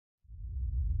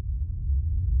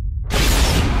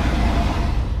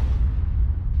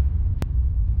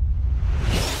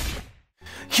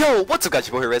Yo, what's up guys,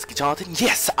 your boy here, Rescue Jonathan.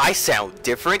 Yes, I sound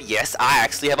different. Yes, I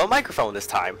actually have a microphone this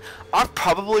time. I've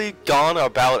probably gone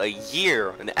about a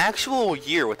year, an actual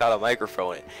year without a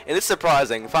microphone. And it's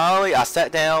surprising. Finally, I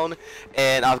sat down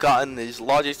and I've gotten these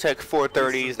Logitech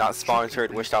 430s, not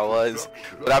sponsored, wished I was.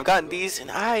 But I've gotten these and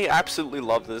I absolutely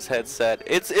love this headset.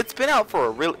 It's been out for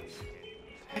a really... What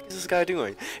the heck is this guy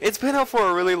doing? It's been out for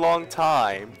a really long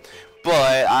time.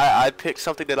 But I picked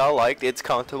something that I liked. It's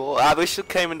comfortable. I wish it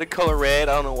came in the color red.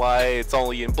 I don't know why it's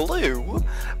only in blue.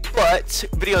 But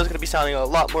video is going to be sounding a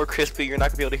lot more crispy. You're not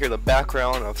going to be able to hear the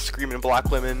background of screaming black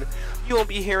women. You won't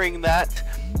be hearing that.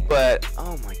 But,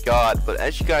 oh my god. But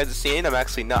as you guys are seeing, I'm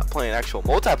actually not playing actual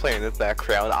multiplayer in the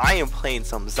background. I am playing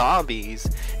some zombies.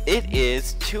 It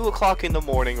is 2 o'clock in the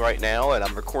morning right now, and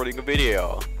I'm recording a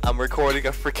video. I'm recording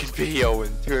a freaking video at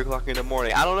 2 o'clock in the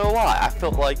morning. I don't know why. I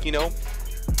felt like, you know...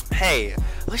 Hey,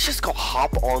 let's just go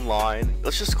hop online.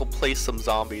 Let's just go play some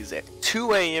zombies at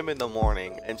 2 a.m. in the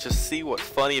morning and just see what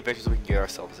funny adventures we can get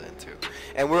ourselves into.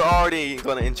 And we're already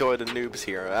going to enjoy the noobs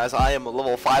here, as I am a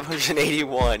level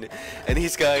 581, and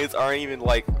these guys aren't even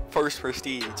like first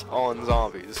prestige on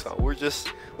zombies. So we're just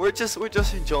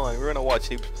enjoying. We're gonna watch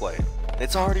noobs play.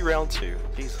 It's already round 2.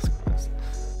 Jesus Christ.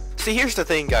 See, here's the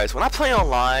thing, guys. When I play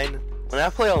online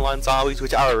zombies,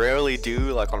 which I rarely do,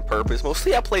 like on purpose,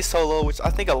 mostly I play solo, which I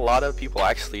think a lot of people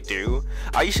actually do.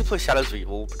 I usually play Shadows of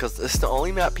Evil because it's the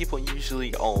only map people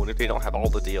usually own if they don't have all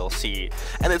the DLC.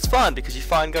 And it's fun because you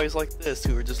find guys like this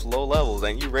who are just low levels,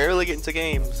 and you rarely get into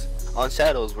games on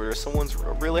Shadows where someone's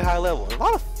really high level. And a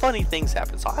lot of funny things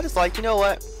happen, so I just like, you know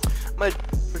what, I'm gonna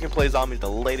freaking play zombies the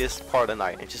latest part of the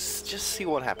night and just see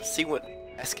what happens, see what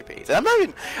escapades. And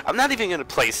I'm not even gonna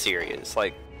play serious.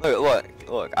 Like,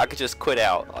 look, I could just quit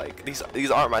out. Like,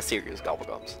 these aren't my serious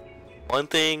gobblegums. One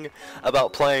thing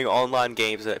about playing online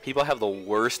games is that people have the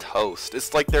worst host.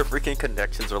 It's like their freaking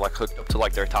connections are like hooked up to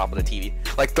like their top of the TV.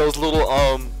 Like those little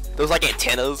those like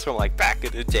antennas from like back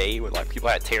in the day when like people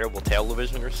had terrible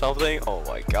television or something. Oh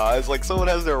my god, it's like someone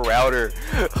has their router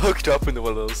hooked up into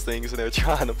one of those things and they're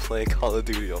trying to play Call of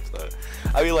Duty off that.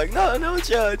 I mean, like, no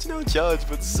judge,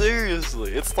 but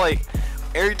seriously, it's like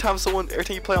every time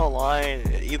you play online,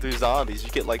 either zombies, you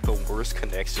get like the worst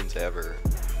connections ever.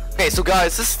 Okay, so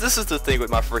guys, this is the thing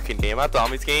with my freaking game, my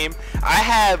zombies game. I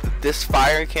have this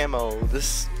fire camo,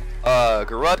 this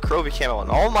Garud Krovi camo on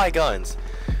all my guns,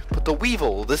 but the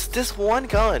Weevil, this one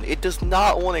gun, it does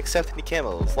not want to accept any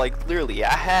camos. Like literally,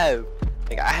 I have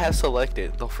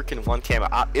selected the freaking one camo.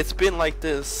 It's been like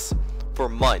this for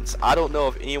months. I don't know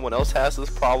if anyone else has this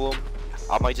problem.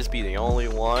 I might just be the only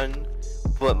one.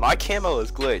 But my camo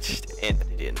is glitched, and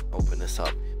I didn't open this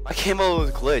up. My camo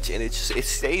is glitched, and it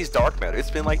stays dark matter.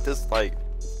 It's been like this like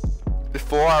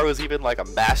before I was even like a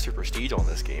master prestige on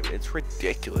this game. It's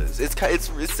ridiculous.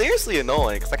 It's seriously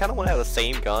annoying because I kind of want to have the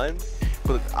same gun,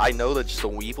 but I know that just the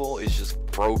Weevil is just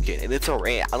broken, and it's a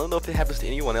rant. I don't know if it happens to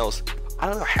anyone else. I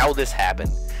don't know how this happened.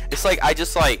 It's like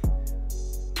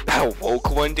I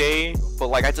woke one day, but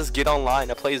like I just get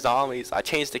online, I play zombies, I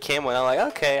change the camo, and I'm like,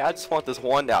 okay, I just want this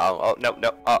one down. Oh no,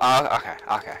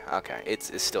 okay.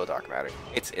 It's still dark matter.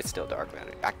 It's still dark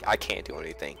matter. I can't do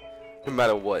anything. No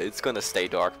matter what, it's gonna stay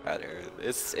dark matter.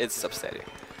 It's upsetting.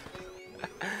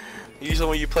 Usually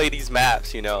when you play these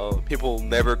maps, you know, people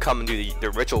never come and do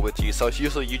the ritual with you, so it's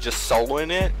usually you just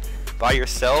soloing it by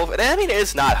yourself. And I mean,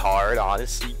 it's not hard,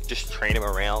 honestly. You just train them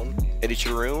around into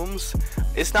your rooms.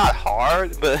 It's not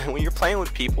hard, but when you're playing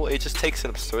with people, it just takes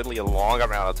an absurdly long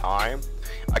amount of time.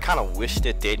 I kind of wished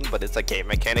it didn't, but it's a game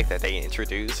mechanic that they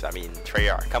introduced. I mean,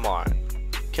 Treyarch, come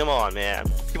on, man.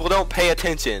 People don't pay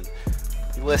attention.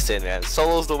 Listen, man,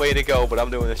 solo's the way to go, but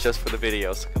I'm doing this just for the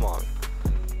video, so come on.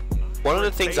 One of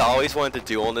the things I always wanted to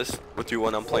do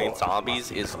when I'm playing zombies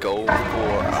is go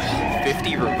for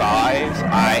 50 revives.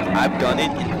 I've done it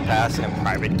in the past in a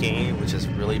private game, which is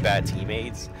really bad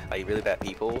teammates, like really bad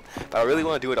people. But I really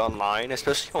want to do it online,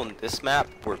 especially on this map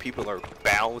where people are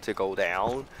bound to go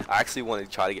down. I actually want to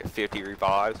try to get 50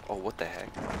 revives. Oh, what the heck?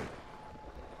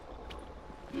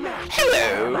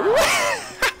 Hello!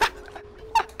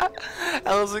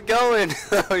 How's it going?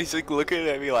 He's like looking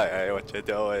at me like, hey, what you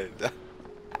doing?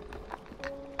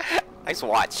 Nice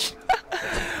watch.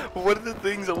 One of the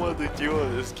things I wanted to do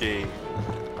on this game,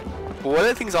 one of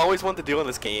the things I always wanted to do on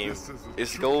this game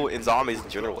is go in zombies in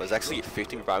general, is actually get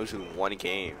 50 revives in one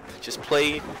game. Just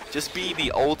be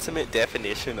the ultimate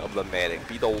definition of the medic.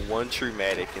 Be the one true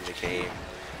medic in the game.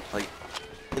 Like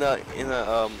in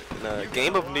a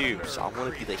game of noobs, I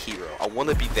want to be the hero. I want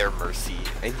to be their mercy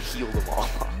and heal them all.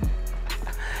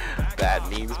 Bad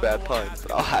memes, bad puns.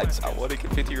 But I want to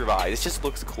get 50 revives. It just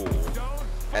looks cool.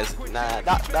 As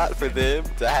not for them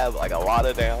to have like a lot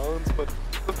of downs, but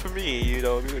But for me, you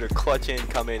know, me to clutch in,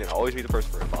 come in, and always be the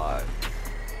first to revive.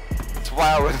 That's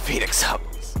why I run Phoenix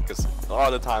House, because a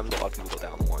lot of the times, a lot of people go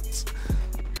down once.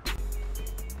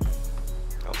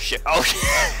 Oh shit! Oh shit!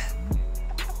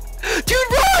 Dude,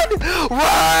 run!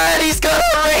 Run! He's gonna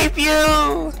rape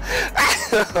you!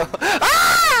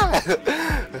 Ah!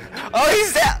 Oh,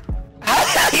 he's down!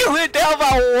 How you went down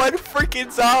by one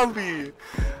freaking zombie?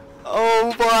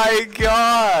 Oh my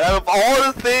god! Out of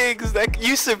all the things that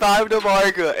you survived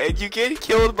Amarga and you get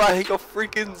killed by like a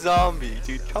freaking zombie,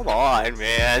 dude, come on,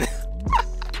 man.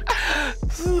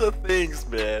 This is the things,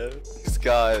 man. These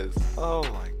guys. Oh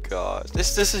my gosh.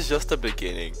 This is just the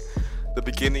beginning. The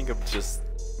beginning of just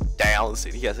downs.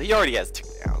 He already has 2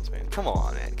 downs, man. Come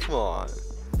on, man. Come on.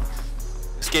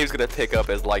 This game's gonna pick up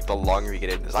as like the longer we get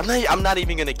into this. I'm not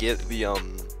even gonna get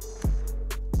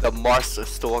the Master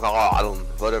Storm,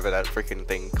 whatever that freaking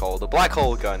thing called, the black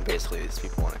hole gun, basically, as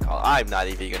people want to call it. I'm not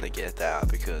even gonna get that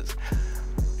because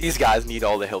these guys need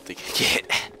all the help they can get.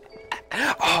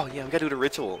 Oh yeah, we gotta do the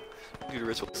ritual. Do the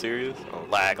ritual. Serious? Oh,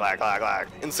 lag.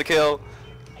 Insta kill.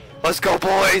 Let's go,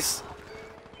 boys.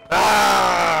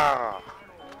 Ah.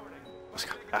 Let's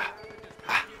go.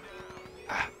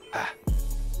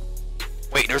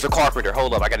 Wait, there's a carpenter.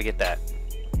 Hold up, I gotta get that.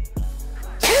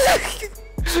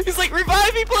 He's like,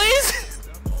 revive me, please!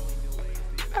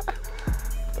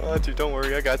 Oh, dude, don't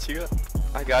worry, I got you.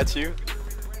 I got you.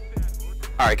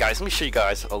 Alright, guys, let me show you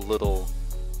guys a little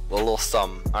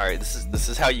sum. Alright, this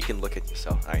is how you can look at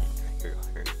yourself. Alright, here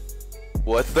we go.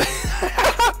 What the?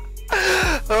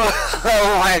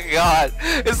 Oh my god!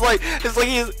 It's like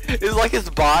his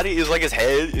body is like his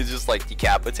head is just like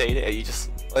decapitated, and you just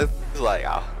it's like,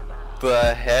 oh,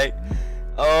 the heck?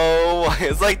 Oh,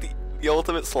 it's like the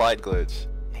ultimate slide glitch.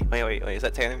 Hey, wait, is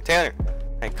that Tanner? Tanner!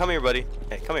 Hey, come here, buddy.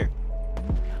 Hey, come here.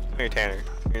 Come here, Tanner.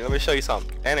 Here, let me show you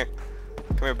something. Tanner,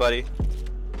 come here, buddy.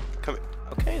 Come here.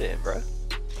 Okay then, bro.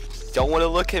 Don't want to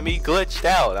look at me glitched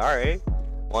out. All right.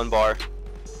 1 bar.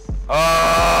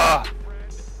 Ah!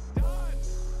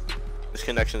 This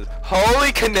connection is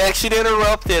holy connection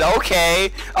interrupted.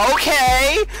 Okay.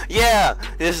 Okay. Yeah.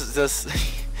 This is just.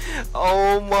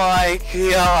 Oh my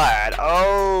god.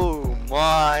 Oh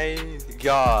my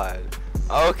god.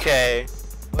 Okay.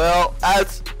 Well,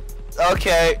 that's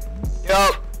okay.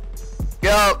 Yup.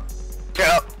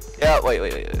 Wait.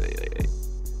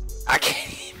 I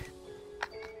can't even.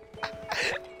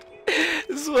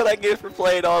 This is what I get for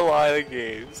playing online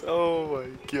games. Oh my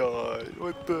god.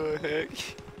 What the heck?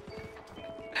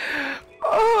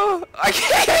 Oh, I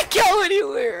can't go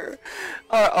anywhere.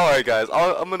 Alright guys,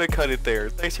 I'm gonna cut it there.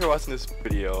 Thanks for watching this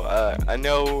video. I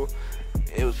know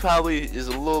it was probably is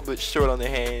a little bit short on the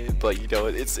hand, but you know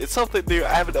it's something new.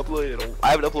 I haven't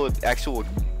uploaded actual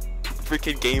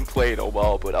freaking gameplay in a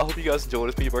while, but I hope you guys enjoyed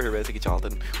this. People here, Red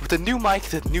Jonathan, with the new mic,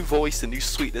 the new voice, the new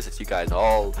sweetness that you guys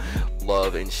all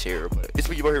love and share. But it's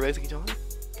me, your boy here, Red Jonathan.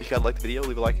 If you guys liked the video,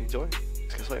 leave a like and enjoy. See you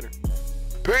guys later.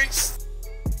 Peace.